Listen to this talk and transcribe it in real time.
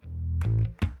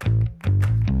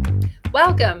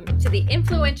Welcome to The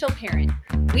Influential Parent.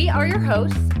 We are your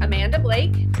hosts, Amanda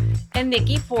Blake and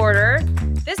Nikki Porter.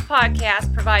 This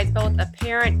podcast provides both a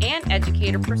parent and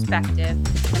educator perspective and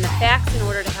the facts in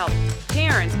order to help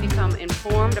parents become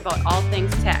informed about all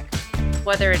things tech,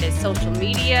 whether it is social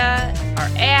media, our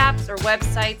apps, or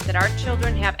websites that our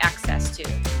children have access to.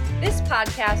 This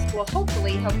podcast will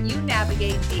hopefully help you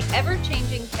navigate the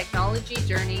ever-changing technology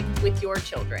journey with your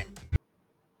children.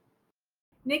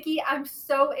 Nikki, I'm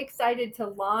so excited to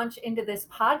launch into this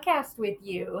podcast with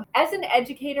you. As an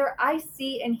educator, I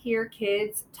see and hear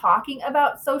kids talking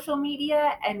about social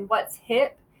media and what's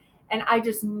hip. And I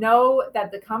just know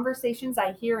that the conversations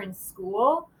I hear in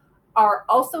school are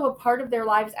also a part of their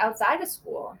lives outside of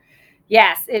school.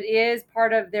 Yes, it is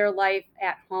part of their life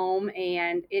at home,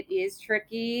 and it is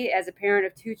tricky. As a parent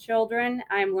of two children,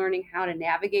 I'm learning how to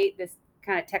navigate this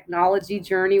kind of technology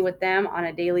journey with them on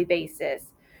a daily basis.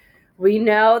 We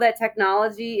know that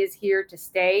technology is here to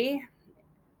stay.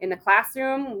 In the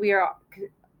classroom, we are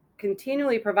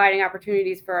continually providing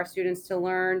opportunities for our students to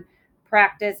learn,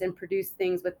 practice, and produce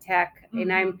things with tech. Mm-hmm.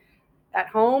 And I'm at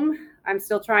home, I'm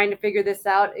still trying to figure this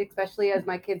out, especially as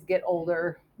my kids get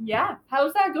older. Yeah.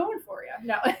 How's that going for you?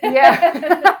 No.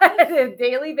 Yeah.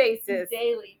 Daily basis.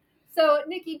 Daily. So,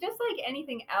 Nikki, just like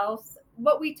anything else,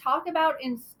 what we talk about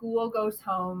in school goes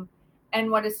home, and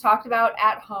what is talked about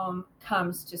at home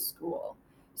comes to school.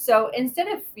 So instead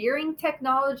of fearing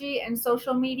technology and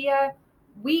social media,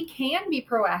 we can be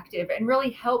proactive and really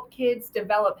help kids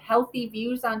develop healthy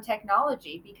views on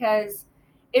technology, because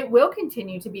it will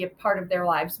continue to be a part of their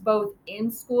lives, both in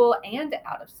school and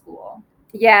out of school.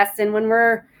 Yes, and when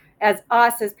we're, as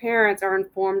us as parents, are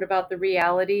informed about the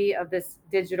reality of this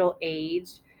digital age,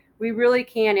 we really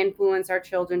can influence our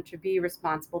children to be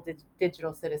responsible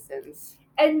digital citizens.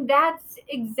 And that's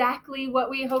exactly what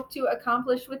we hope to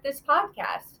accomplish with this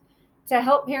podcast, to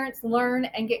help parents learn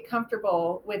and get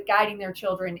comfortable with guiding their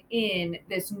children in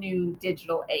this new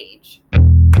digital age.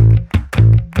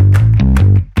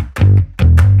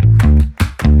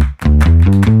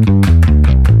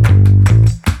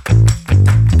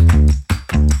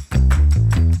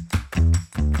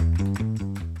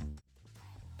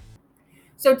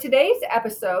 So today's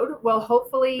episode will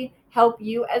hopefully help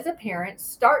you as a parent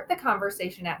start the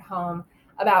conversation at home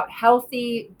about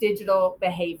healthy digital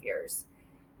behaviors.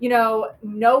 You know,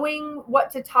 knowing what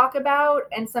to talk about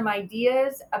and some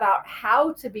ideas about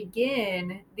how to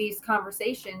begin these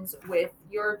conversations with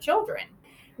your children.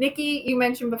 Nikki, you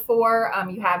mentioned before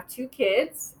you have two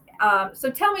kids.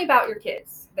 So tell me about your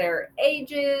kids, their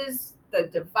ages, the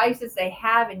devices they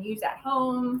have and use at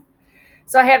home.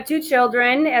 So I have two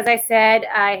children. As I said,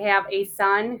 I have a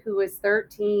son who is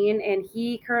 13, and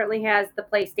he currently has the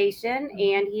PlayStation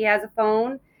and he has a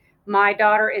phone. My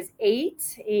daughter is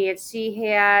 8, and she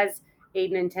has a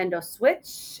Nintendo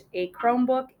Switch, a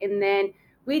Chromebook, and then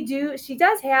she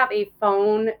does have a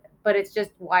phone, but it's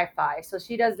just Wi-Fi. So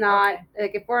she does not,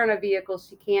 like if we're in a vehicle,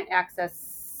 she can't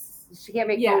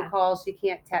make phone calls, she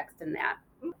can't text and that.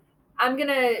 I'm going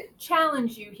to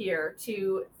challenge you here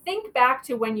to think back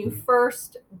to when you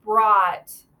first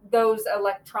brought those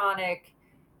electronic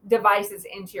devices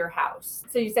into your house.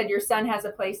 So you said your son has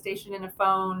a PlayStation and a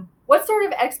phone. What sort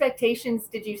of expectations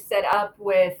did you set up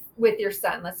with your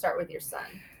son? Let's start with your son.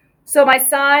 So my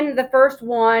son, the first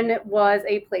one was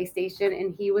a PlayStation,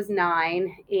 and he was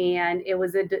 9, and it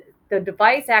was the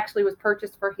device actually was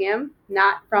purchased for him,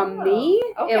 not from me.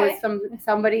 Okay. It was from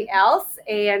somebody else.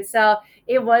 And so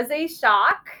it was a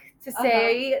shock, to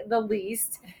say the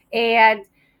least. And,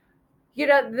 you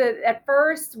know, at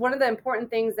first, one of the important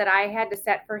things that I had to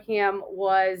set for him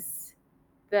was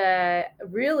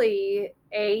your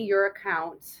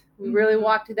account. We really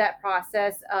walked through that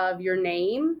process of your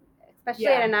name. Especially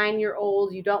at a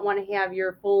 9-year-old, you don't want to have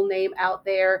your full name out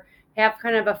there. Have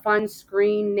kind of a fun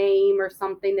screen name or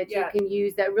something that you can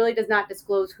use that really does not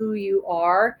disclose who you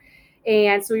are.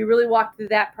 And so we really walked through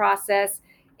that process.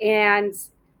 And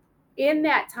in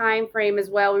that time frame as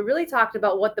well, we really talked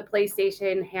about what the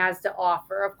PlayStation has to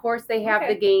offer. Of course, they have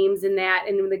the games in that,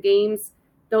 and the games,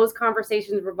 those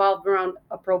conversations revolved around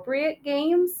appropriate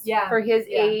games for his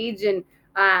age. And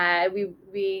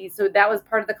so that was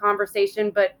part of the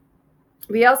conversation. But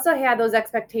we also had those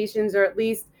expectations, or at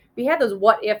least we had those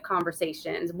what if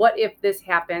conversations. What if this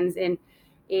happens? And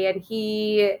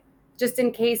he, just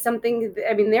in case something,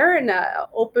 I mean, they're in an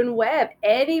open web.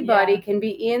 Anybody can be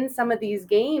in some of these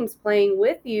games playing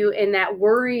with you. And that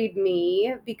worried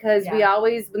me, because we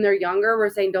always, when they're younger, we're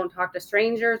saying, don't talk to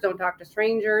strangers.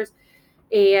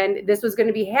 And this was going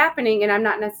to be happening. And I'm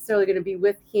not necessarily going to be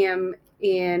with him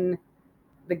in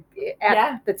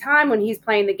the time when he's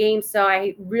playing the game. So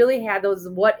I really had those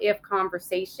what if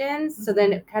conversations. So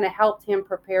then it kind of helped him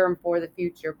prepare him for the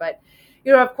future. But,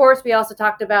 of course, we also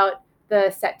talked about the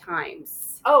set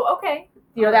times. Oh, okay.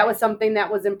 That was something that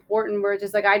was important, where it's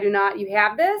just like, you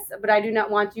have this, but I do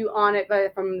not want you on it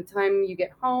from the time you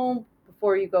get home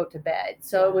before you go to bed.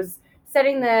 So it was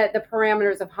setting the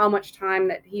parameters of how much time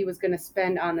that he was going to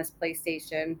spend on this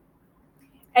PlayStation.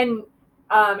 And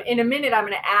in a minute, I'm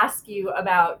going to ask you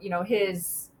about,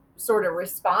 his sort of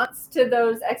response to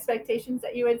those expectations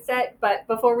that you had set. But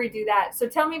before we do that, so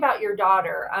tell me about your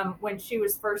daughter when she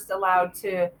was first allowed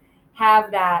to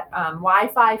have that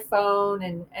Wi-Fi phone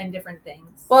and different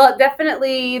things. Well,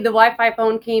 definitely the Wi-Fi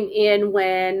phone came in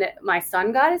when my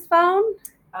son got his phone.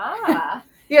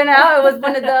 It was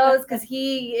one of those, because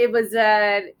he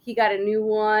got a new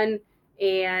one,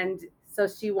 and so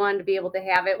she wanted to be able to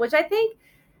have it, which I think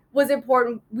was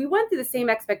important. We went through the same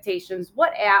expectations.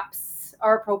 What apps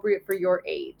are appropriate for your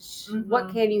age?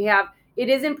 What can you have? It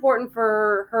is important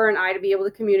for her and I to be able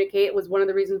to communicate. It was one of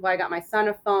the reasons why I got my son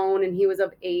a phone, and he was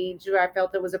of age where I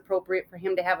felt it was appropriate for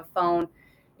him to have a phone,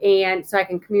 and so I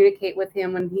can communicate with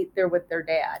him when they're with their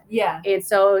dad. Yeah. And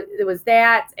so it was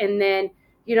that, and then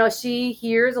she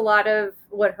hears a lot of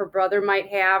what her brother might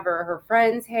have or her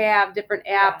friends have, different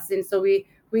apps. And so we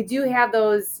do have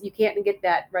those. You can't get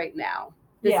that right now.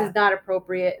 This is not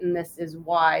appropriate, and this is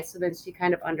why. So then she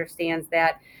kind of understands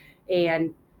that.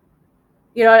 And,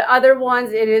 other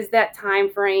ones, it is that time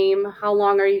frame. How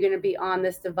long are you going to be on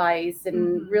this device?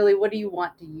 And really, what do you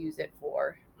want to use it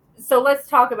for? So let's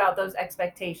talk about those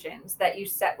expectations that you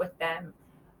set with them.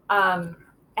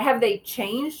 Have they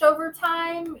changed over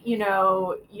time?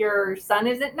 Your son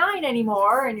isn't 9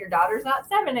 anymore and your daughter's not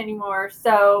 7 anymore.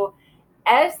 So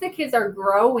as the kids are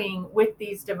growing with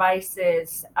these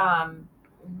devices,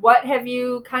 what have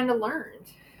you kind of learned?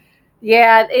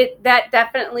 Yeah, that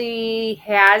definitely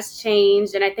has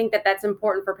changed. And I think that that's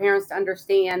important for parents to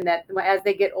understand, that as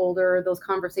they get older, those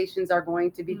conversations are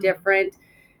going to be different.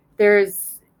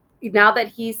 Now that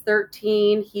he's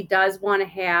 13, he does want to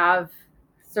have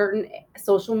certain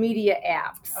social media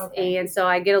apps. Okay. And so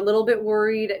I get a little bit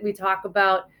worried. We talk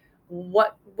about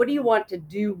what do you want to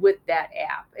do with that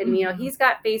app? And, he's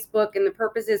got Facebook, and the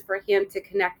purpose is for him to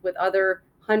connect with other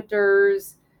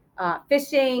hunters,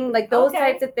 fishing, like those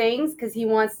types of things, because he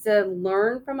wants to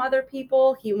learn from other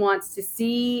people. He wants to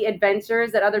see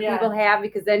adventures that other people have,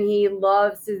 because then he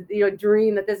loves to,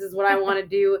 dream that this is what I want to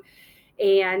do.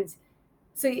 And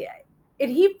so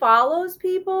he follows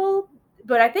people.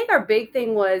 But I think our big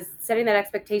thing was setting that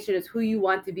expectation is who you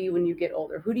want to be when you get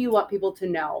older. Who do you want people to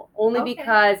know? Only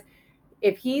because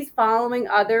if he's following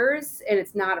others and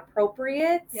it's not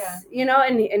appropriate,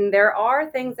 and there are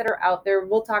things that are out there.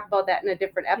 We'll talk about that in a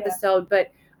different episode.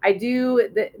 But I do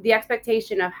the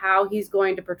expectation of how he's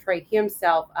going to portray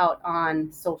himself out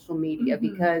on social media,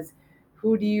 because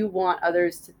who do you want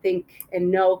others to think and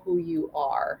know who you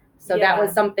are? So that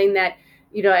was something that,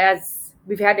 as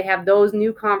we've had to have those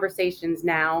new conversations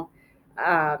now.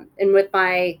 And with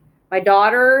my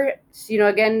daughter,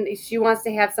 again, she wants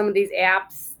to have some of these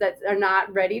apps that are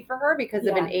not ready for her because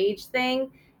of an age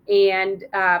thing. And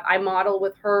I model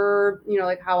with her,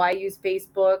 like how I use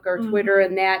Facebook or Twitter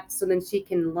and that, so then she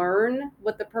can learn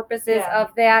what the purpose is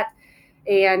of that.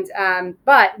 And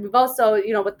but we've also,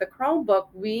 with the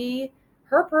Chromebook,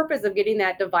 her purpose of getting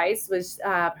that device was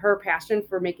her passion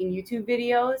for making YouTube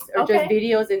videos, or just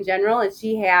videos in general.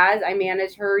 And I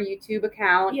manage her YouTube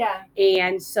account. Yeah.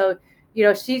 And so,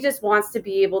 she just wants to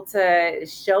be able to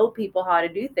show people how to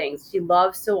do things. She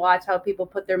loves to watch how people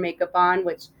put their makeup on,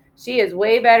 which she is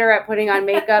way better at putting on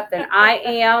makeup than I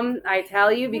am, I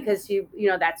tell you, because she,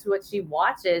 that's what she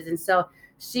watches. And so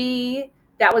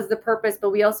that was the purpose.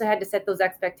 But we also had to set those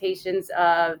expectations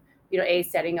of,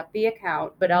 setting up the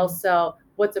account, but also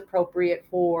what's appropriate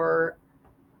for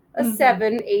a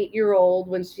 7-8-year-old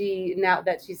now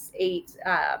that she's 8,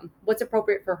 what's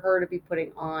appropriate for her to be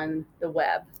putting on the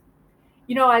web.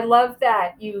 I love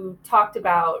that you talked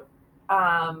about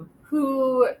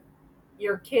who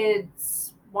your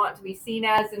kids want to be seen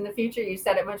as in the future. You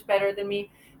said it much better than me,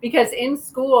 because in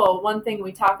school, one thing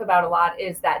we talk about a lot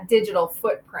is that digital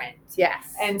footprint.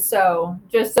 Yes. And so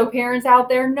just so parents out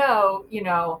there know,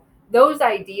 those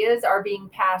ideas are being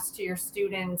passed to your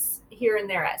students here and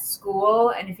there at school.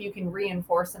 And if you can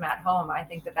reinforce them at home, I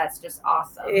think that that's just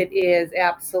awesome. It is,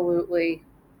 absolutely.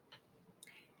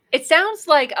 It sounds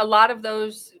like a lot of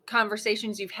those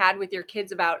conversations you've had with your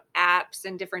kids about apps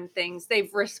and different things,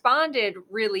 they've responded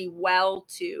really well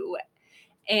to,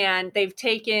 and they've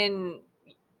taken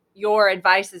your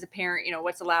advice as a parent,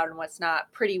 what's allowed and what's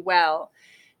not, pretty well.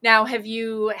 Now, have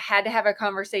you had to have a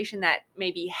conversation that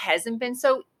maybe hasn't been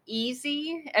so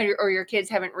easy, or your kids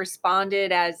haven't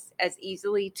responded as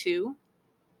easily to?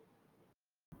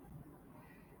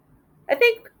 I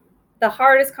think the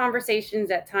hardest conversations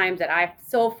at times that I've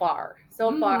so far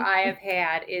Mhm. I have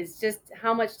had is just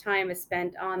how much time is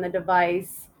spent on the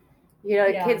device.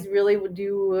 Yeah. Kids really would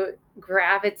do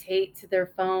gravitate to their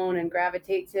phone and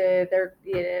gravitate to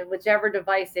their whichever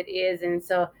device it is, and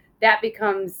so that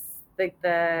becomes like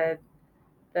the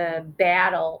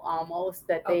battle almost,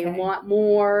 that they Okay. want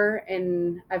more,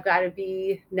 and I've got to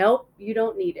be, nope, you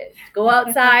don't need it, go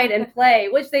outside and play,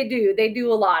 which they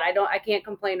do a lot. I can't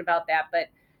complain about that, but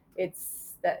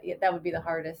it's that would be the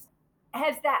hardest.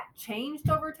 Has that changed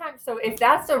over time? So if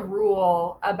that's a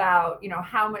rule about,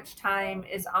 how much time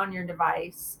is on your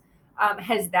device,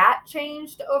 has that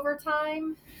changed over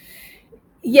time?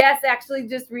 Yes, actually,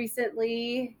 just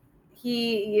recently,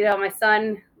 my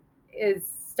son is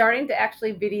starting to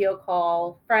actually video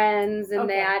call friends and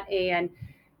Okay. that, and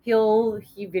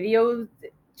he video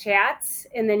chats,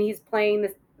 and then he's playing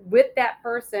this with that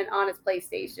person on his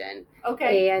PlayStation.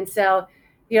 Okay. And so,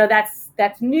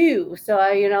 that's new. So,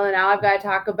 now I've got to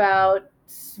talk about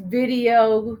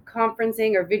video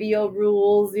conferencing or video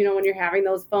rules, when you're having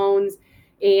those phones.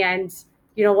 And,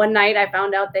 one night I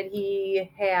found out that he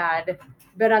had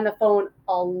been on the phone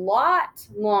a lot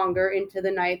longer into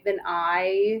the night than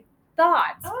I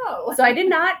thought. Oh. So I did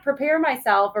not prepare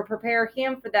myself or prepare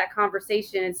him for that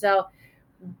conversation. And so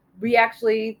we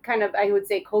actually kind of, I would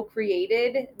say,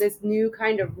 co-created this new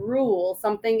kind of rule,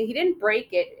 something. He didn't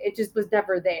break it. It just was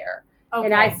never there. Okay.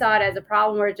 And I saw it as a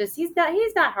problem where he's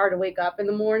not hard to wake up in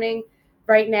the morning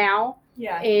right now.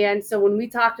 Yeah. And so when we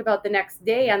talked about the next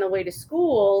day on the way to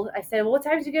school, I said, well, what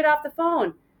time did you get off the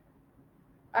phone?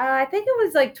 I think it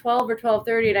was like 12 or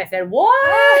 12:30, and I said,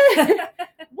 "What?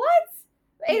 What?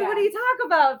 Hey, Yeah. what do you talk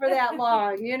about for that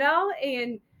long?"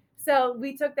 And so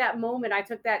we took that moment. I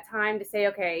took that time to say,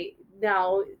 "Okay,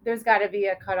 no, there's got to be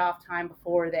a cutoff time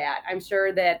before that." I'm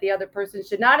sure that the other person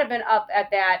should not have been up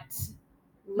at that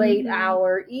late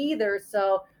hour either.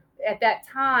 So at that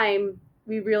time,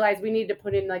 we realized we need to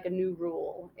put in like a new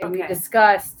rule, and we Okay.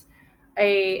 discussed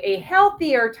a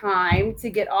healthier time to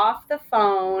get off the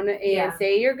phone and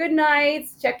say your good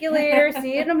nights, check you later,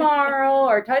 see you tomorrow,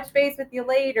 or touch base with you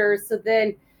later. So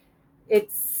then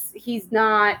he's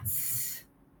not,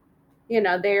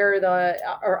 there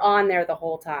or on there the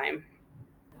whole time.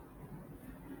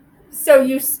 So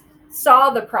you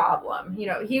saw the problem.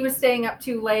 He was staying up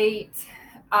too late.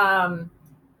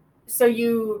 So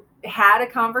you had a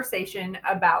conversation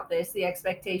about this, the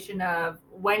expectation of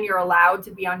when you're allowed to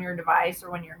be on your device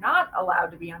or when you're not allowed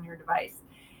to be on your device.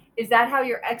 Is that how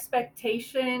your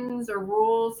expectations or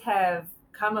rules have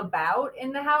come about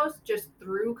in the house, just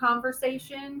through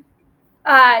conversation?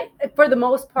 For the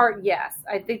most part, yes.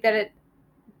 I think that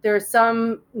there's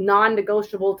some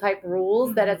non-negotiable type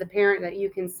rules that as a parent that you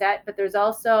can set, but there's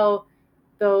also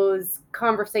those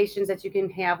conversations that you can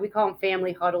have. We call them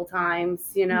family huddle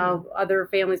times. Other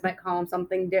families might call them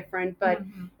something different, but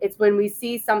it's when we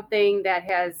see something that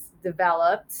has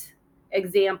developed.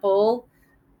 Example,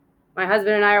 my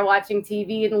husband and I are watching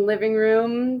TV in the living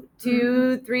room.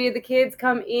 3 of the kids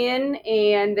come in,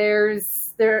 and they're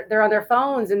on their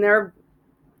phones, and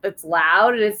it's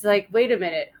loud, and it's like, wait a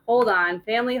minute, hold on,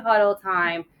 family huddle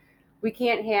time. We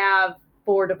can't have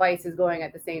 4 devices going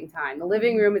at the same time. The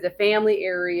living room is a family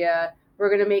area. We're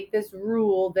going to make this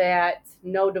rule that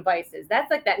no devices.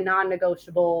 That's like that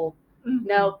non-negotiable.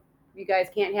 No, you guys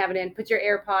can't have it in. Put your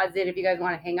AirPods in if you guys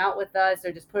want to hang out with us,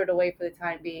 or just put it away for the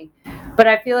time being. But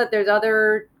I feel that there's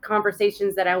other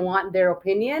conversations that I want their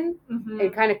opinion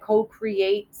and kind of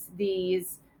co-create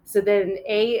these. So then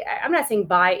I'm not saying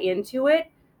buy into it,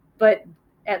 but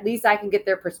at least I can get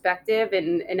their perspective,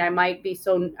 and I don't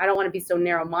want to be so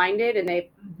narrow-minded, and they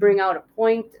bring out a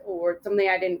point or something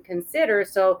I didn't consider.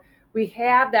 So we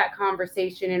have that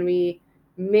conversation, and we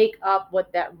make up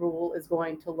what that rule is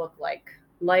going to look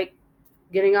like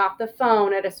getting off the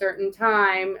phone at a certain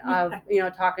time of,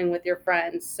 talking with your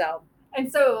friends. So,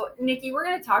 Nikki, we're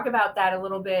going to talk about that a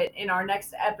little bit in our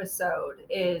next episode,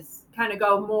 is kind of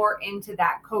go more into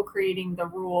that co-creating the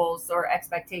rules or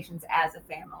expectations as a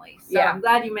family. So I'm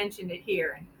glad you mentioned it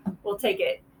here, and we'll take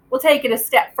it a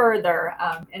step further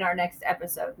in our next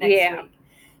episode next week.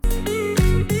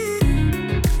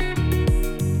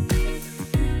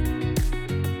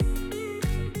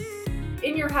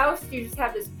 In your house, you just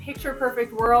have this picture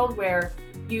perfect world where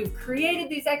you've created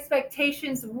these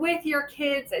expectations with your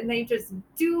kids, and they just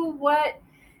do what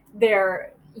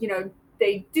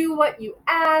they do what you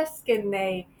ask, and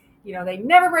they they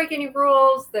never break any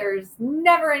rules. There's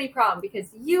never any problem because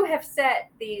you have set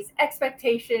these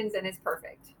expectations and it's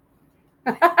perfect.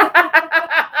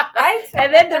 Right?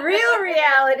 And then the real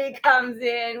reality comes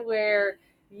in where,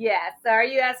 yes, are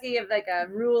you asking if like a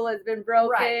rule has been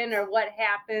broken or what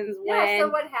happens when? Yeah, so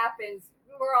what happens?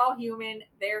 We're all human,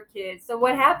 they're kids. So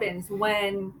what happens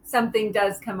when something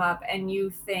does come up and you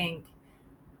think,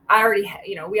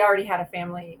 we already had a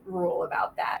family rule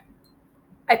about that?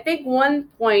 I think one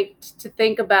point to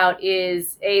think about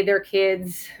is, they're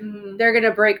kids. Mm-hmm. They're going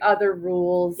to break other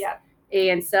rules. Yeah.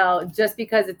 And so just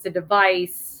because it's a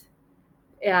device,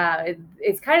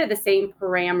 it's kind of the same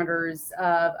parameters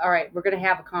of, all right, we're going to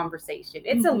have a conversation.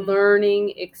 It's a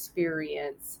learning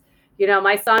experience.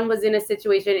 My son was in a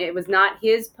situation, it was not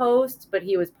his post, but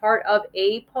he was part of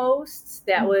a post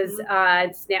that was on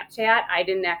Snapchat. I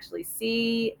didn't actually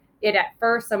see it at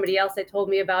first. Somebody else had told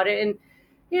me about it. And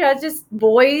just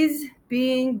boys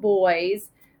being boys.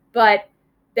 But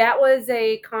that was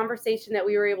a conversation that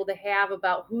we were able to have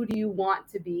about who do you want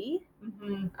to be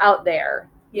out there?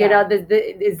 Yeah.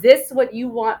 Is this what you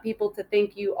want people to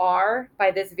think you are by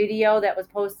this video that was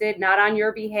posted, not on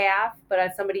your behalf, but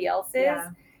on somebody else's? Yeah.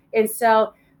 And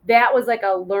so that was like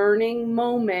a learning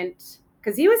moment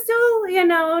because he was still,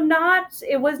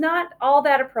 it was not all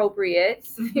that appropriate.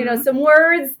 Some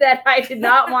words that I did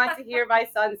not want to hear my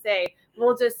son say.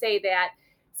 We'll just say that.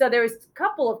 So there was a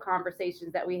couple of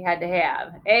conversations that we had to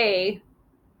have.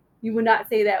 You would not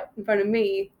say that in front of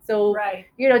me. So, right.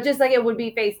 Just like it would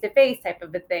be face-to-face type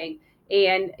of a thing.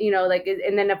 And,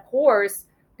 and then of course,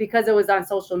 because it was on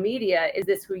social media, is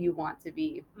this who you want to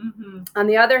be? On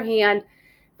the other hand,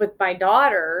 with my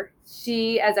daughter,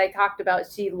 she, as I talked about,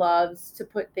 she loves to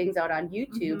put things out on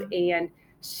YouTube. And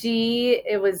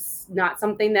it was not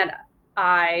something that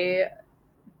I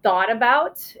thought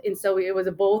about. And so it was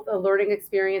both a learning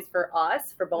experience for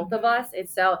us, for both of us. And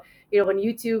so, when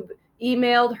YouTube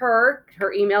emailed her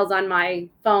email's on my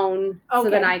phone. Okay. So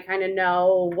then I kind of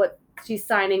know what she's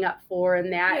signing up for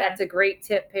and that. Yeah. That's a great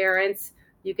tip, parents.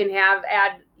 You can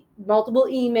add multiple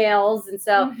emails. And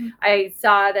so I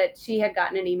saw that she had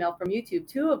gotten an email from YouTube,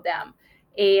 2 of them.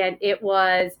 And it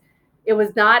was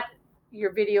not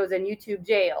your videos in YouTube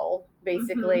jail,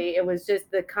 basically. It was just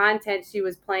the content. She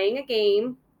was playing a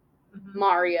game,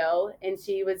 Mario, and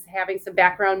she was having some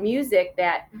background music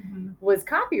that was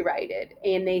copyrighted.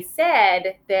 And they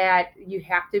said that you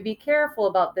have to be careful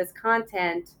about this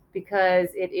content because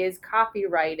it is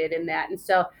copyrighted in that. And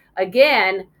so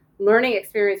again, learning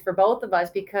experience for both of us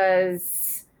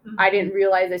because I didn't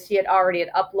realize that she had already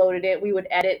uploaded it. We would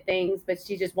edit things, but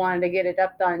she just wanted to get it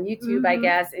up on YouTube, I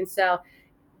guess. And so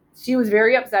she was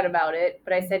very upset about it,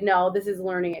 but I said, no, this is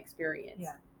learning experience.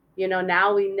 Yeah.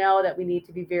 Now we know that we need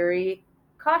to be very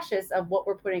cautious of what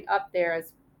we're putting up there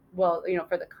as well,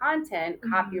 for the content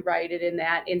copyrighted in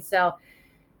that. And so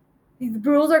these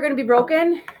rules are going to be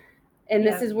broken. And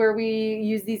this is where we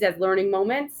use these as learning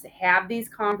moments, have these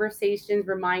conversations,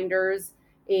 reminders.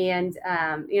 And,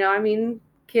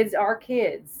 kids are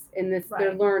kids in this,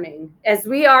 they're learning as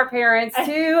we are parents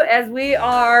too, as we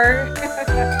are.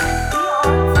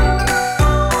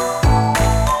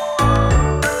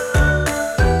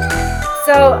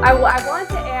 So I want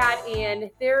to add in,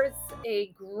 there's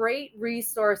a great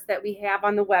resource that we have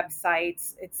on the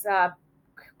website. It's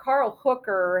Carl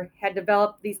Hooker had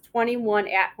developed these 21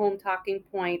 at-home talking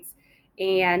points,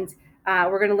 and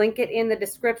we're going to link it in the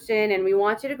description, and we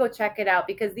want you to go check it out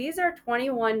because these are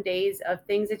 21 days of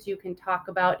things that you can talk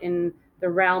about in the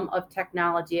realm of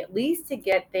technology, at least to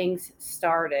get things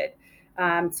started.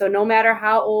 So no matter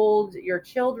how old your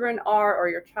children are or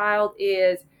your child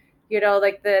is,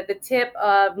 like the tip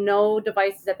of no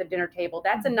devices at the dinner table,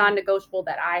 that's a non-negotiable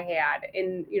that I had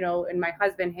and my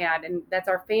husband had, and that's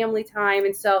our family time.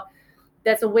 And so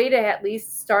that's a way to at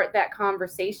least start that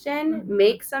conversation,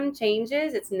 make some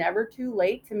changes. It's never too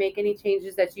late to make any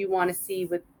changes that you want to see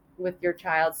with your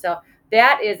child. So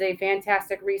that is a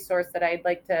fantastic resource that I'd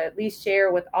like to at least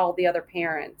share with all the other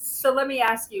parents. So let me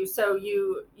ask you, so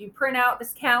you print out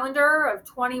this calendar of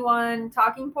 21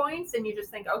 talking points and you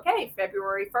just think, okay,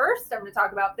 February 1st, I'm going to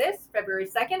talk about this. February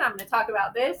 2nd, I'm going to talk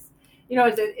about this.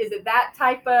 Is it that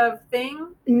type of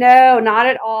thing? No, not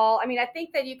at all. I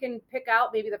think that you can pick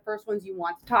out maybe the first ones you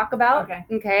want to talk about.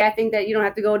 Okay. I think that you don't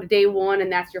have to go to day 1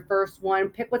 and that's your first one.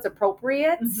 Pick what's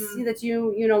appropriate that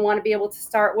you want to be able to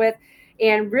start with.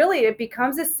 And really, it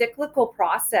becomes a cyclical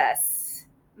process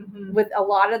with a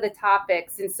lot of the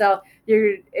topics. And so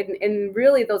and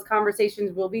really those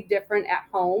conversations will be different at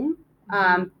home.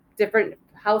 Different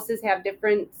houses have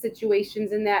different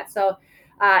situations in that. So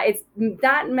it's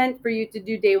not meant for you to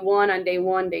do day 1 on day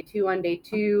 1, day 2 on day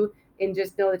 2. and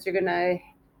just know that you're going to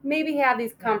maybe have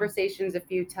these conversations a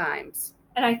few times.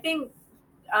 And I think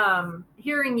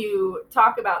hearing you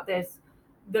talk about this,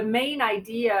 the main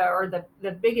idea or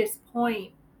the biggest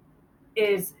point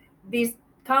is these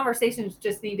conversations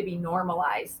just need to be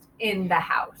normalized in the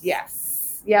house.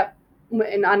 Yes. Yep.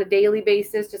 And on a daily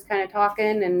basis, just kind of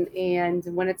talking and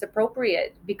when it's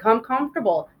appropriate, become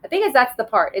comfortable. I think that's the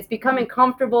part. It's becoming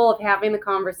comfortable of having the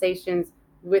conversations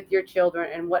with your children,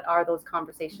 and what are those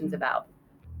conversations about.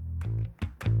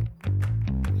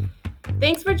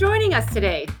 Thanks for joining us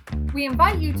today. We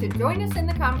invite you to join us in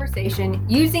the conversation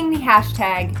using the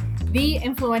hashtag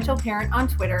 #TheInfluentialParent on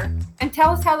Twitter and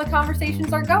tell us how the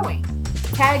conversations are going.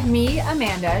 Tag me,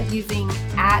 Amanda, using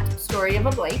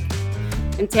 @StoryOfABlake.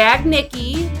 And tag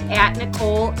Nikki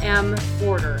 @Nicole M.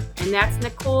 Porter. And that's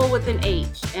Nicole with an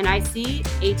H.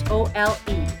 NICHOLE.